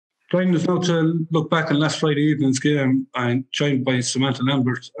Joining us now to look back on last Friday evening's game and joined by Samantha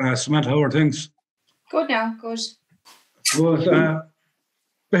Lambert. Samantha, how are things? Good now, good. Well,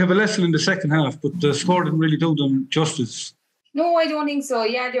 they have a lesson in the second half, but the score didn't really do them justice. No, I don't think so.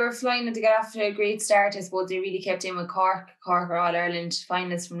 Yeah, they were flying and to get off to a great start. I suppose they really kept in with Cork. Cork are All-Ireland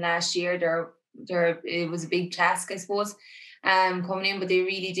finalists from last year. It was a big task, I suppose, coming in, but they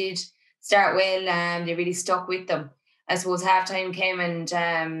really did start well. They really stuck with them. I suppose halftime came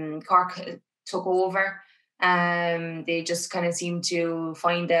and Cork took over. They just kind of seemed to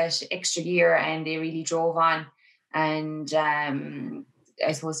find that extra gear and they really drove on. And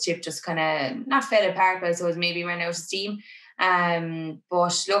I suppose Tipp just kind of not fell apart, but I suppose maybe ran out of steam.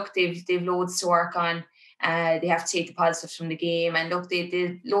 But look, they've loads to work on. They have to take the positives from the game, and look,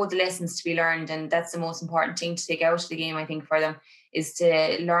 they loads of lessons to be learned, and that's the most important thing to take out of the game, I think, for them, is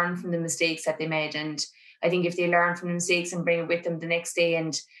to learn from the mistakes that they made. And I think if they learn from the mistakes and bring it with them the next day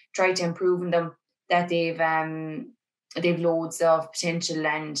and try to improve on them, that they've loads of potential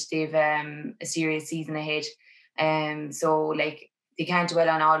and they've a serious season ahead. So like they can't dwell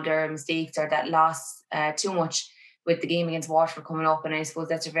on all their mistakes or that loss too much with the game against Waterford coming up. And I suppose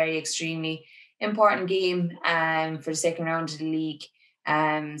that's a very extremely important game for the second round of the league.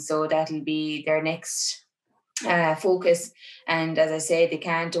 So that'll be their next focus. And as I said, they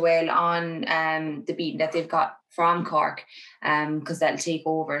can't dwell on the beating that they've got from Cork because that'll take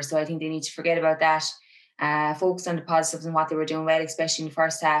over. So I think they need to forget about that, focus on the positives and what they were doing well, especially in the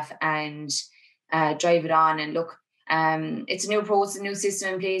first half, and drive it on. And look, it's a new process, a new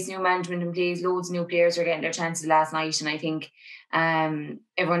system in place, new management in place, loads of new players are getting their chances last night, and I think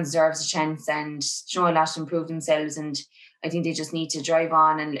everyone deserves a chance and a lot to improve themselves. And I think they just need to drive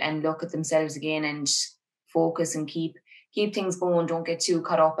on and look at themselves again and focus and keep things going. Don't get too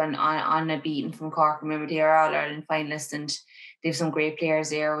caught up on a beating from Cork. Remember, they are All-Ireland finalists and they have some great players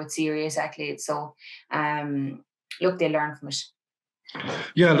there with serious accolades. So look, they learn from it.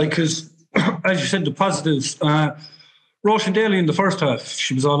 Yeah, because as you said, the positives. Roisin Daly in the first half,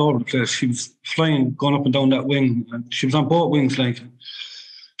 she was all over the place. She was flying, going up and down that wing, and she was on both wings. Like,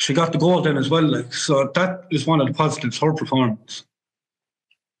 she got the goal then as well. Like, so that is one of the positives, her performance.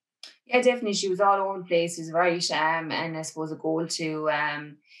 Yeah, definitely. She was all over the place. It was right, and I suppose a goal to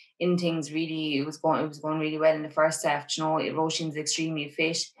in things really. It was going really well in the first half. You know, Roisin's extremely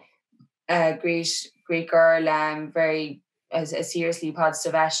fit, great girl. Very a seriously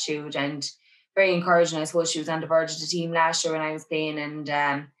positive attitude and very encouraging. I suppose she was on the verge of the team last year when I was playing, and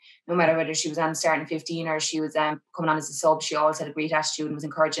no matter whether she was on the starting 15 or she was coming on as a sub, she always had a great attitude and was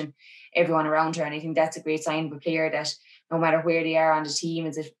encouraging everyone around her. And I think that's a great sign of a player that no matter where they are on the team,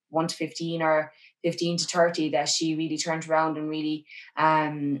 is it 1 to 15 or 15 to 30, that she really turned around and really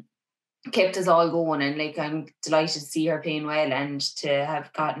kept us all going. And like, I'm delighted to see her playing well and to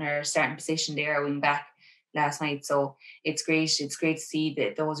have gotten her starting position there wing back last night. So it's great. It's great to see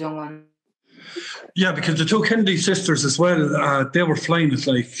that those young ones. Yeah, because the two Kennedy sisters as well, they were flying. It's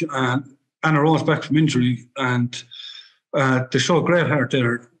like Anna Rose back from injury, and they show a great heart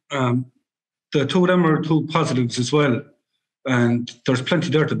there. The two of them are two positives as well, and there's plenty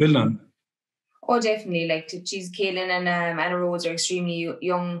there to build on. Oh, definitely. Like, Kaylin and Anna Rose are extremely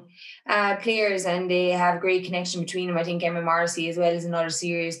young players, and they have a great connection between them. I think Emma Morrissey as well is another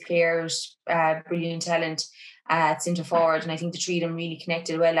serious player, brilliant talent at centre forward, and I think the three of them really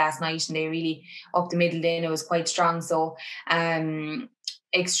connected well last night, and they really up the middle then it was quite strong. So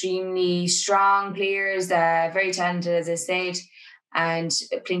extremely strong players, very talented as I said, and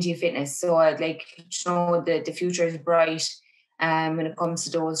plenty of fitness. So the future is bright when it comes to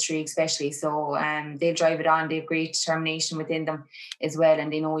those three especially. So they'll drive it on. They have great determination within them as well,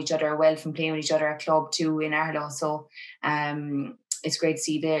 and they know each other well from playing with each other at club too in Arlo. So it's great to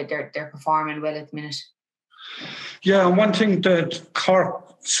see they're performing well at the minute. Yeah, and one thing that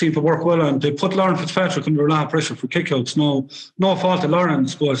Cork seemed to work well on, they put Lauren Fitzpatrick under a lot of pressure for kickouts. No fault of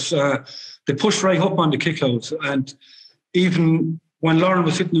Lauren's, but they pushed right up on the kickouts. And even when Lauren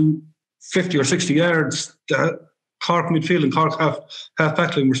was hitting them 50 or 60 yards, the Cork midfield and Cork half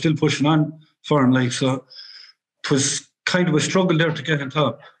back line were still pushing on for him. Like, so it was kind of a struggle there to get on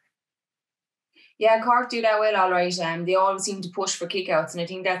top. Yeah, Cork do that well, all right. They always seem to push for kickouts, and I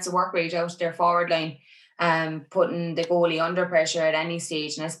think that's a work rate out of their forward line. Putting the goalie under pressure at any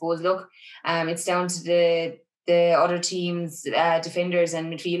stage. And I suppose, look, it's down to the other teams, defenders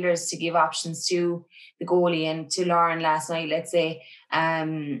and midfielders to give options to the goalie and to Lauren last night, let's say.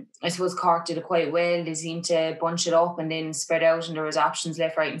 I suppose Cork did it quite well. They seemed to bunch it up and then spread out, and there was options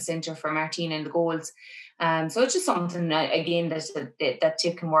left, right and centre for Martina and the goals. So it's just something, again, that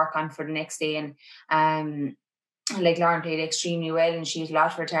Tipp can work on for the next day. And like Lauren played extremely well, and she had a lot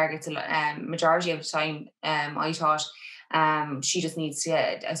of her targets, majority of the time. I thought she just needs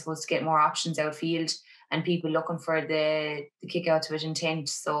to, I suppose, to get more options outfield and people looking for the kick out with intent.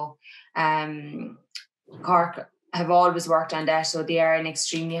 So Cork have always worked on that, so they are an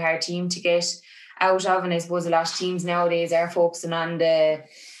extremely hard team to get out of, and I suppose a lot of teams nowadays are focusing on the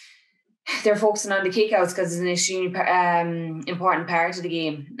kickouts because it's an extremely important part of the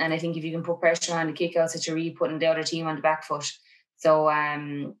game. And I think if you can put pressure on the kickouts, that you're really putting the other team on the back foot. So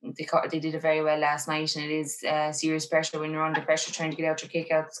they did it very well last night, and it is serious pressure when you're under pressure trying to get out your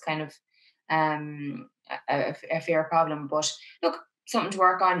kickouts. It's kind of a fair problem. But look, something to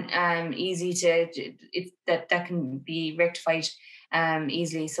work on. Easy that can be rectified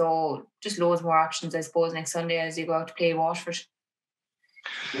easily. So just loads more options, I suppose, next Sunday as you go out to play Waterford.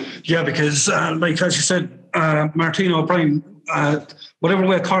 Yeah, because like as you said, Martina O'Brien, whatever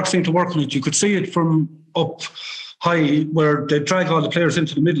way Cork seemed to work on it, you could see it from up high where they drag all the players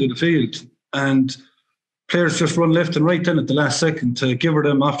into the middle of the field, and players just run left and right then at the last second to give her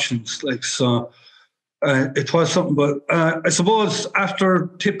them options. Like so, it was something. But I suppose after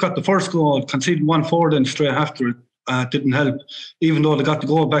Tipp got the first goal, conceding 1-4 then straight after it didn't help, even though they got the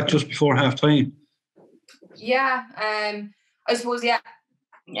goal back just before half time. Yeah, I suppose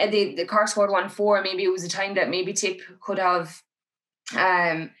the Cork scored 1-4. Maybe it was a time that maybe Tipp could have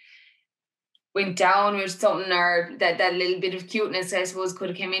went down with something, or that little bit of cuteness, I suppose, could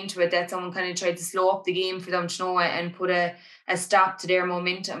have come into it, that someone kind of tried to slow up the game for them to know and put a stop to their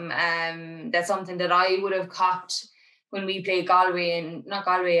momentum. That's something that I would have copped when we played Kerry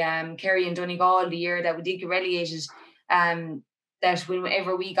and Donegal the year that we did get relegated. That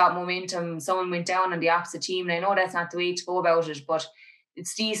whenever we got momentum, someone went down on the opposite team. And I know that's not the way to go about it, but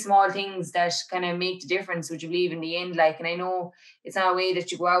it's these small things that kind of make the difference, would you believe, in the end. Like, and I know it's not a way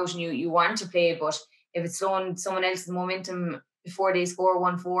that you go out and you want to play, but if it's slowing someone else's momentum before they score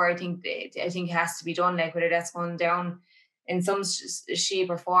 1-4, I think it has to be done. Like, whether that's going down in some shape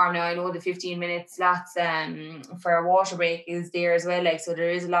or form. Now I know the 15-minute slots for a water break is there as well. Like, so there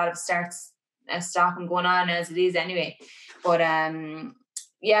is a lot of stopping going on as it is anyway. But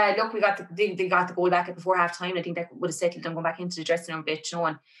yeah, look, they got the goal back before half time. I think that would have settled them going back into the dressing room a bit,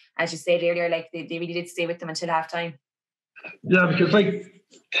 and as you said earlier, like they really did stay with them until half time. Yeah, because like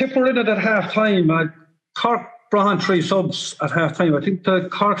Tipp were in it at half time. Cork brought on 3 subs at half time. I think the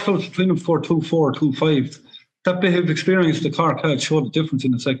Cork subs between them scored 2-4, 2-5. That bit of experience the Cork had showed the difference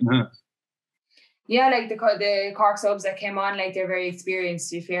in the second half. Yeah, like the Cork subs that came on, like they're very experienced,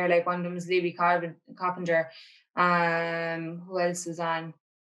 to be fair. Like one of them was Libby Coppinger. Who else was on?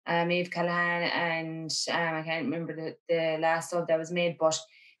 Maeve Callahan, and I can't remember the last sub that was made, but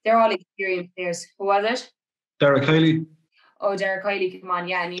they're all experienced players. Who was it? Derek Kiley. Oh, Derek Kiley came on,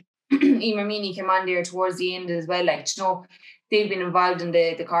 yeah, and Emer Meany came on there towards the end as well. Like, they've been involved in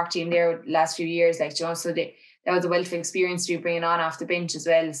the Cork team there the last few years. Like, so that was a wealth of experience to be bringing on off the bench as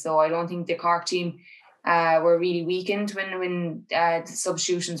well. So I don't think the Cork team were really weakened when the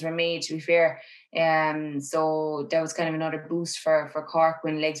substitutions were made, to be fair. So that was kind of another boost for Cork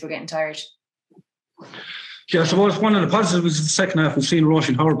when legs were getting tired. Yeah, I suppose one of the positives was the second half was seeing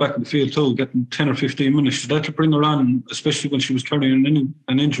Roisin Howard back in the field too, getting 10 or 15 minutes. That to bring her on, especially when she was carrying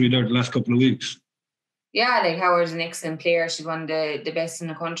an injury there the last couple of weeks. Yeah, like Howard's an excellent player. She's one of the best in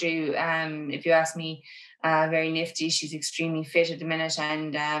the country. If you ask me, very nifty. She's extremely fit at the minute,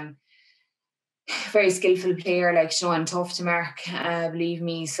 and very skillful player, like and tough to mark, believe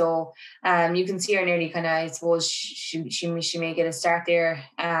me. So you can see her nearly kind of, I suppose she may get a start there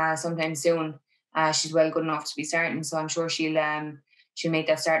sometime soon. She's well good enough to be starting, so I'm sure she'll make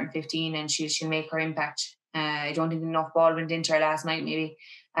that starting 15 and she'll make her impact. I don't think enough ball went into her last night maybe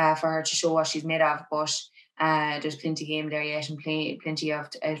for her to show what she's made of, but there's plenty of game there yet and plenty of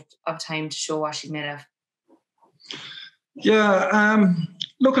time to show what she's made of. Yeah,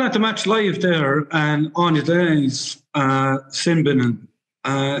 looking at the match live there and on the days, Sinbin,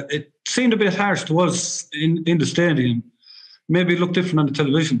 it seemed a bit harsh to us in the stadium. Maybe it looked different on the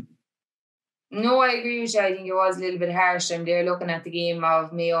television. No, I agree with you. I think it was a little bit harsh. I'm there looking at the game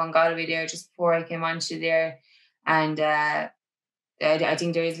of Mayo and Galway there just before I came on to there, and I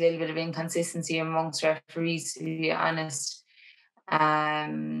think there is a little bit of inconsistency amongst referees, to be honest.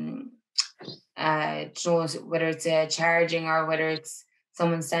 Whether it's charging or whether it's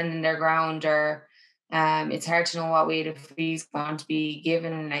someone standing their ground, or it's hard to know what way the referees want to be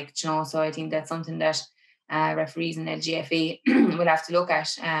given. So I think that's something that referees in LGFA will have to look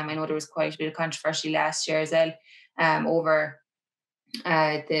at. I know there was quite a bit of controversy last year as well over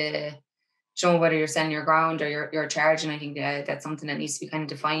the showing whether you're standing your ground or you're charging. I think that's something that needs to be kind of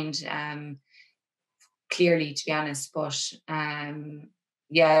defined clearly, to be honest. But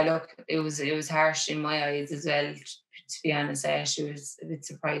yeah, look, it was harsh in my eyes as well. To be honest, I actually was a bit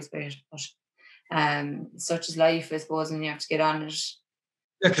surprised by it. But such is life, I suppose, and you have to get on it.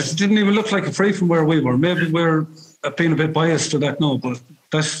 Yeah, because it didn't even look like a free from where we were. Maybe we're being a bit biased to that now, but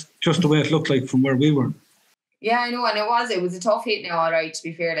that's just the way it looked like from where we were. Yeah, I know, and it was a tough hit now, all right, to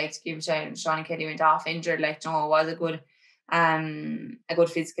be fair, like, to give it Sean Kelly went off injured, like, no, it was a good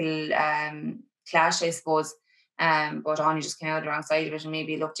physical clash, I suppose. But Anya just came out the wrong side of it and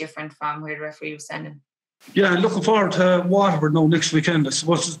maybe looked different from where the referee was standing. Yeah, and looking forward to Waterford now next weekend. I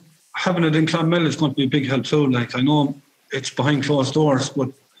suppose having it in Clonmel is going to be a big help too. Like, I know it's behind closed doors, but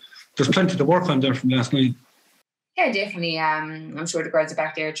there's plenty to work on there from last night. Yeah, definitely. I'm sure the girls are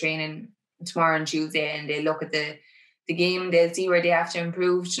back there training tomorrow and Tuesday, and they look at the game. They'll see where they have to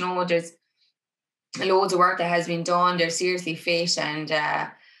improve. You know, there's loads of work that has been done. They're seriously fit, and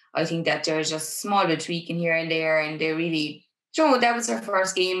I think that there's just small bit tweaking here and there, and they really, you know, that was their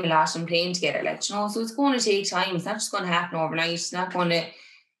first game a lot and playing together, like, you know, so it's going to take time. It's not just going to happen overnight. It's not going to,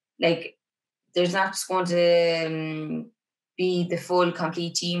 like, there's not just going to be the full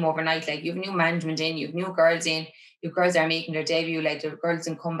complete team overnight. Like, you have new management in, you have new girls in, your girls are making their debut, like, the girls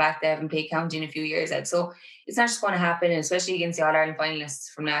can come back, they haven't played county in a few years, like, so it's not just going to happen, especially against the All-Ireland finalists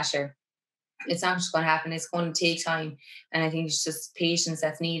from last year. It's not just going to happen, it's going to take time, and I think it's just patience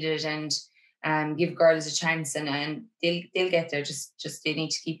that's needed, and give girls a chance, and they'll get there. Just they need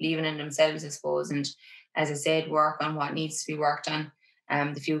to keep believing in themselves, I suppose, and, as I said, work on what needs to be worked on,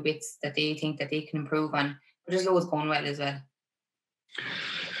 the few bits that they think that they can improve on, but there's loads going well as well.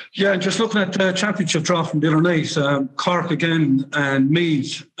 Yeah, just looking at the championship draw from the other night, Cork again and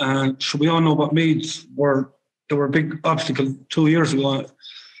Meath. So we all know what Meath were. They were a big obstacle 2 years ago.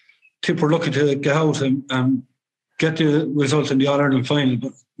 Tipp were lucky to get out and get the result in the All-Ireland final.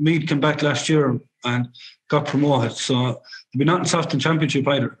 But Meath came back last year and got promoted. So there'll be nothing soft in championship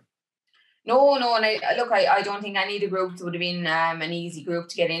either. No, and I don't think any of the groups would have been an easy group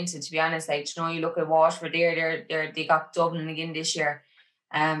to get into, to be honest. Like, you know, you look at Waterford, they got Dublin again this year,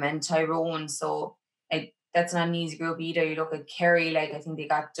 and Tyrone. So, like, that's not an easy group either. You look at Kerry, like, I think they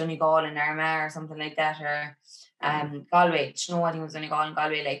got Donegal and Armagh or something like that, or Galway. You know, I think it was Donegal and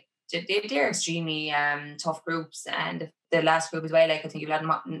Galway. Like, they're extremely tough groups, and the last group as well. Like, I think you've had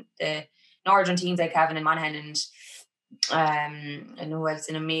the northern teams like Cavan and Monaghan, and who else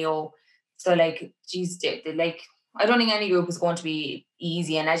in a Mayo. So, like, geez, like, I don't think any group is going to be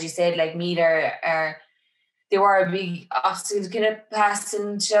easy. And as you said, like, Meath they were a big obstacle to get past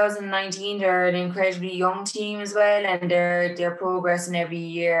in 2019. They're an incredibly young team as well, and they're progressing every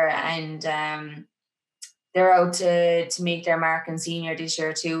year. And they're out to make their mark in senior this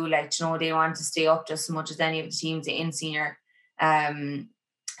year too. Like, you know, they want to stay up just as much as any of the teams in senior.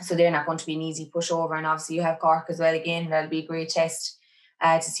 So they're not going to be an easy pushover. And obviously you have Cork as well again. That'll be a great test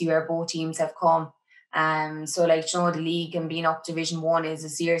to see where both teams have come. So, like, you know, the league and being up Division 1 is a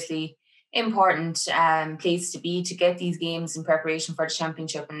seriously important place to be to get these games in preparation for the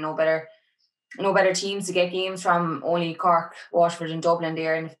championship, and no better teams to get games from only Cork, Waterford and Dublin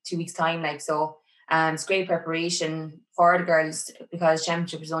there in 2 weeks' time. Like, so it's great preparation for the girls, because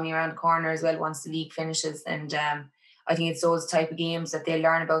championship is only around the corner as well once the league finishes. And I think it's those type of games that they'll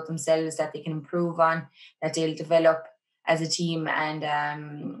learn about themselves, that they can improve on, that they'll develop as a team. And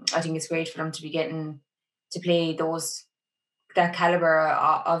I think it's great for them to be getting to play that caliber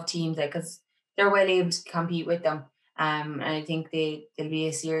of teams, like, because they're well able to compete with them. And I think they'll be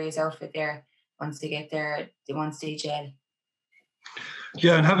a serious outfit there once they get there, once they gel.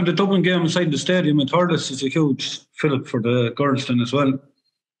 Yeah, and having the Dublin game inside the stadium in Thurles is a huge fillip for the girls then as well.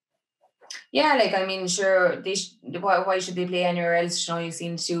 Yeah, like, I mean, sure, why should they play anywhere else? You know, you've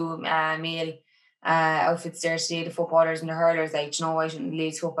seen two male outfits there today, the footballers and the hurlers. Like, you know, why shouldn't the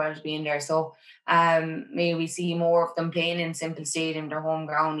ladies footballers be in there? So maybe we see more of them playing in Simple Stadium, their home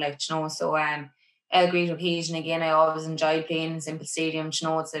ground, like, you know. So a great occasion again. I always enjoy playing in Simple Stadium. You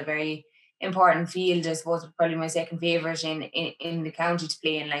know, it's a very important field. I suppose probably my second favourite in the county to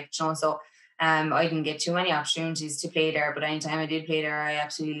play in, like, you know. So I didn't get too many opportunities to play there, but anytime I did play there, I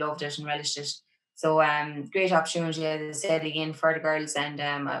absolutely loved it and relished it. So great opportunity, as I said, again, for the girls, and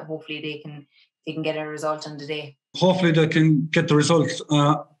hopefully they can get a result on the day. Hopefully they can get the result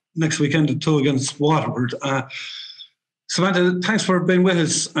next weekend too against Waterford. Samantha, thanks for being with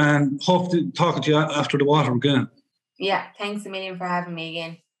us, and hope to talk to you after the Waterford game. Yeah, thanks a million for having me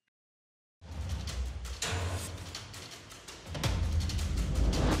again.